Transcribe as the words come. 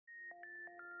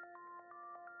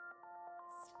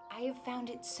I have found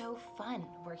it so fun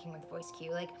working with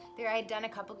VoiceQ. Like I'd done a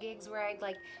couple gigs where I'd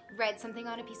like read something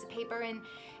on a piece of paper,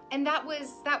 and that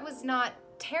was not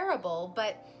terrible,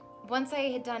 but once I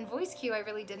had done VoiceQ, I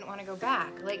really didn't want to go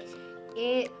back. Like,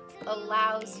 it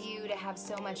allows you to have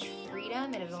so much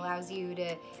freedom, and it allows you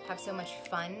to have so much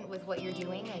fun with what you're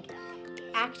doing. Like,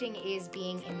 acting is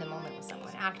being in the moment with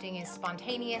someone. Acting is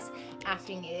spontaneous.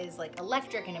 Acting is like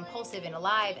electric and impulsive and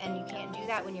alive, and you can't do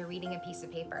that when you're reading a piece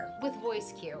of paper. With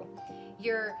VoiceQ,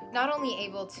 you're not only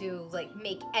able to like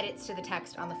make edits to the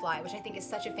text on the fly, which I think is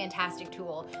such a fantastic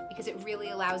tool because it really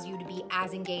allows you to be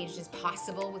as engaged as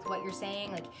possible with what you're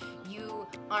saying. Like, you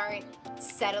aren't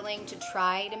settling to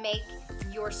try to make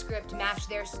your script match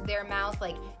their mouth.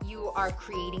 Like, you are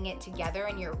creating it together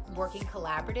and you're working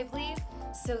collaboratively.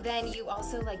 So then you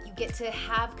also you get to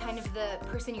have kind of the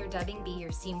person you're dubbing be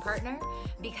your scene partner,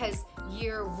 because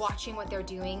you're watching what they're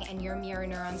doing and your mirror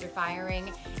neurons are firing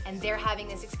and they're having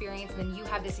this experience and then you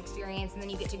have this experience and then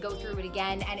you get to go through it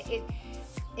again, and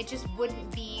it just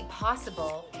wouldn't be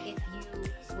possible if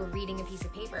you were reading a piece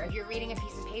of paper. If you're reading a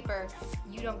piece of paper,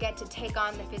 you don't get to take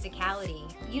on the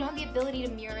physicality. You don't have the ability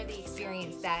to mirror the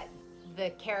experience that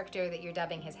the character that you're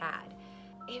dubbing has had.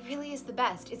 It really is the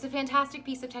best. It's a fantastic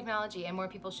piece of technology and more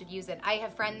people should use it. I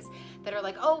have friends that are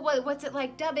like, oh, what's it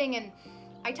like dubbing? And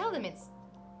I tell them it's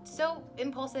so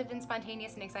impulsive and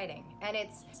spontaneous and exciting. And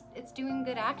it's doing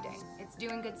good acting. It's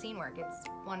doing good scene work. It's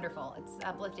wonderful. It's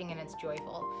uplifting and it's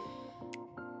joyful.